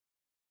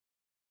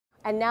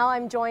And now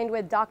I'm joined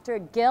with Dr.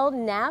 Gil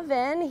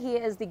Navon. He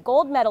is the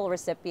gold medal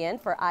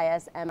recipient for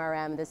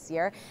ISMRM this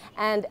year.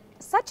 And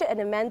such an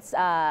immense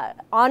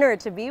honor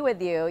to be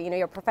with you. You know,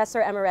 you're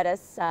Professor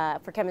Emeritus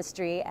for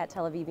Chemistry at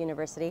Tel Aviv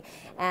University.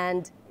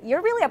 And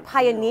you're really a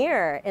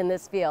pioneer in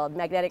this field,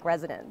 magnetic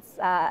resonance.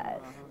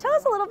 Tell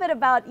us a little bit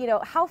about, you know,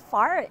 how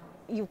far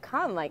you've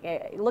come.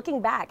 Like,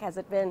 looking back, has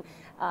it been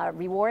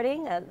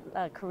rewarding,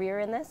 a career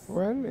in this?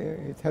 Well,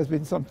 it has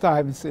been some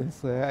time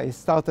since I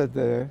started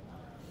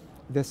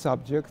the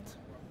subject.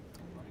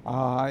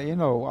 You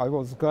know, I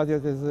was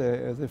graduated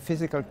as a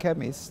physical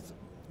chemist,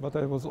 but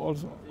I was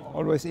also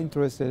always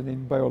interested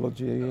in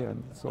biology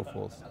and so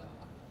forth.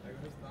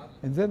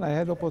 And then I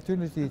had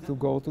opportunity to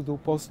go to do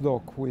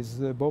postdoc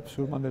with Bob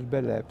Schulman at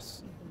Bell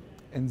Labs.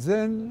 And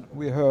then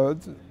we heard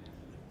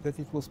that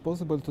it was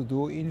possible to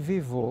do in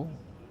vivo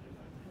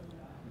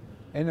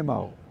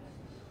NMR,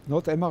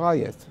 not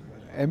MRI yet.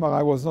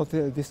 MRI was not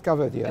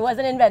discovered yet. It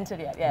wasn't invented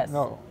yet, yes.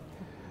 No.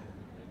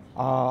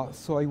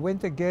 So I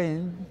went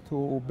again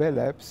to Bell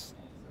Labs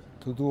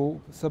to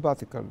do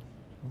sabbatical,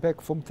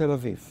 back from Tel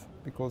Aviv,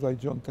 because I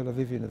joined Tel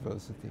Aviv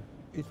University.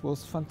 It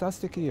was a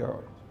fantastic year.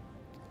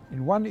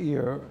 In 1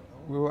 year,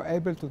 we were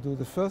able to do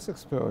the first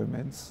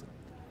experiments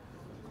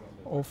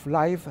of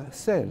live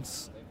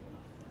cells.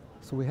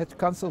 So we had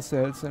cancer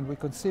cells and we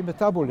could see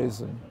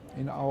metabolism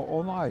in our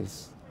own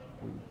eyes.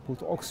 We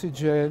put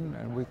oxygen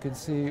and we can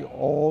see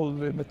all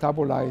the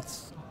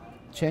metabolites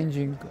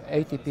changing,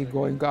 ATP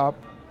going up.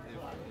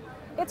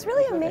 It's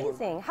really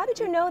amazing. How did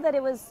you know that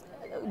it was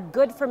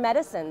good for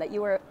medicine, that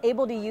you were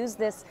able to use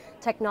this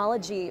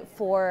technology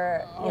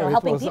for, you know,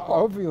 helping people? It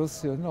was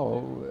obvious, you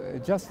know,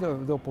 just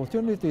the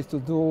opportunity to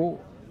do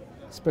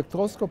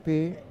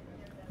spectroscopy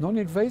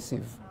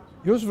non-invasive.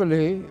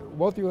 Usually,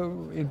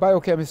 in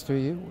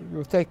biochemistry,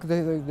 you take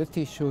the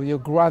tissue, you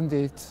grind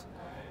it,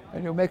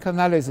 and you make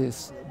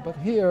analysis. But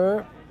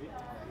here,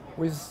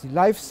 with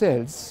live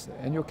cells,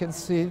 and you can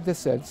see the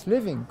cells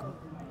living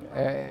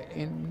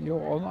in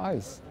your own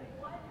eyes.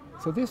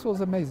 So this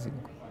was amazing.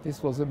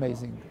 This was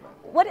amazing.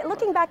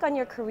 Looking back on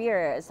your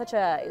career, such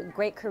a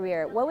great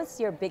career, what was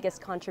your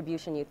biggest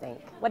contribution, you think?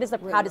 What is the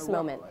proudest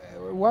moment?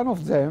 One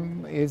of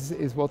them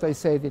is what I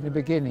said in the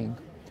beginning.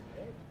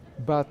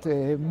 But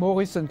more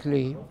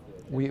recently,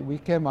 we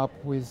came up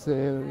with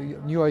a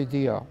new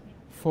idea.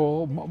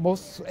 For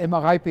most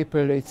MRI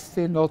people, it's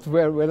still not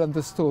very well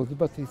understood,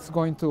 but it's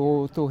going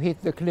to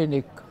hit the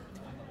clinic.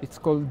 It's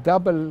called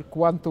double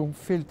quantum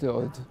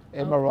filtered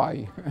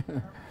MRI.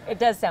 It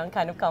does sound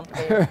kind of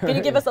complicated. Can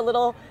you give us a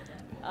little?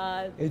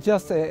 It's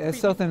just a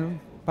certain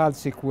pulse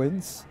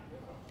sequence,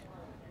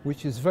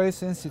 which is very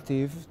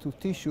sensitive to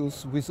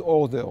tissues with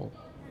order.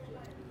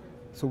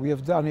 So we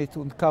have done it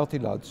on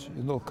cartilage.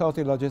 You know,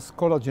 cartilage is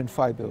collagen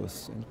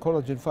fibers, and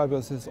collagen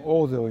fibers has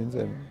order in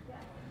them.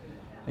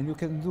 And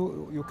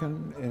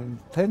and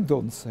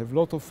tendons have a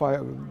lot of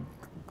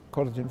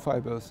collagen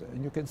fibers,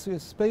 and you can see a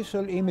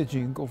spatial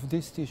imaging of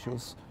these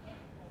tissues.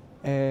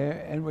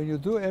 And when you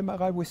do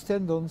MRI with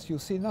tendons, you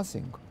see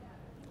nothing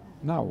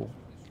now.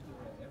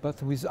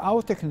 But with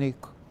our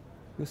technique,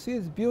 you see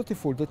it's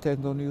beautiful, the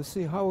tendon. You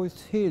see how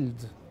it's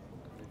healed,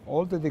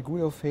 all the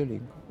degree of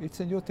healing. It's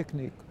a new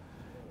technique.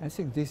 I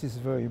think this is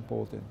very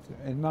important.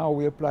 And now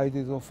we applied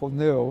it for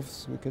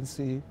nerves. We can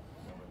see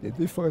the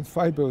different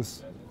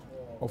fibers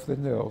of the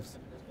nerves.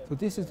 So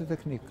this is the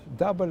technique,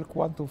 double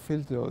quantum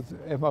filtered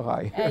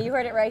MRI. You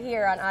heard it right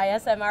here on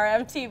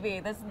ISMRM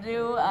TV, this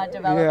new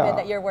development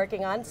that you're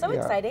working on. So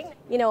exciting.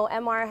 You know,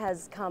 MR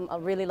has come a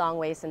really long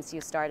way since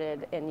you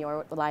started in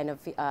your line of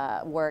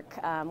work.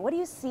 What do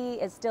you see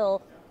is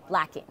still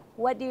lacking?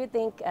 What do you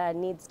think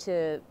needs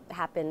to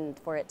happen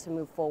for it to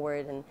move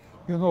forward? And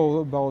you know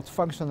about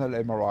functional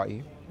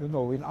MRI. You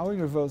know, in our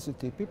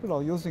university, people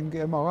are using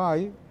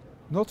MRI,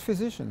 not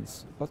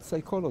physicians, but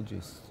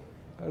psychologists.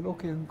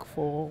 Looking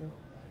for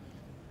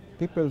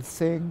people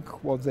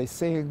think what they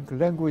think,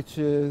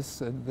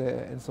 languages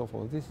and so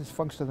forth. This is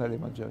functional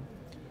imaging.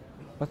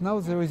 But now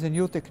there is a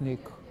new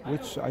technique,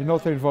 which I'm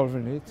not involved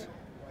in it,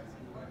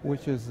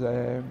 which is,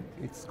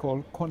 it's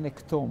called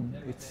Connectome.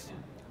 It's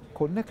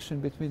connection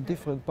between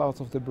different parts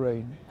of the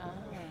brain.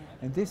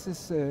 And this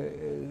is,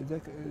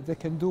 they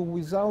can do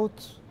without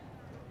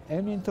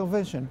any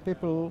intervention.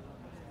 People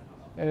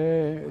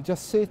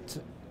just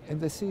sit and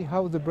they see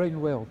how the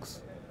brain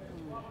works.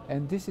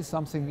 And this is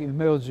something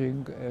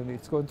emerging, and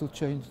it's going to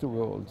change the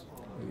world.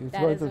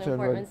 That is an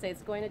important say.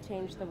 It's going to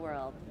change the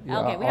world. Yeah.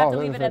 Okay, we have to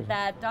leave it at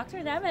that. Dr.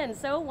 Navon,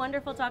 so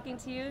wonderful talking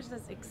to you.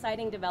 Just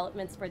exciting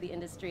developments for the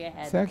industry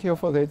ahead. Thank you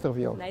for the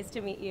interview. Nice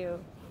to meet you.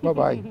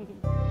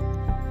 Bye-bye.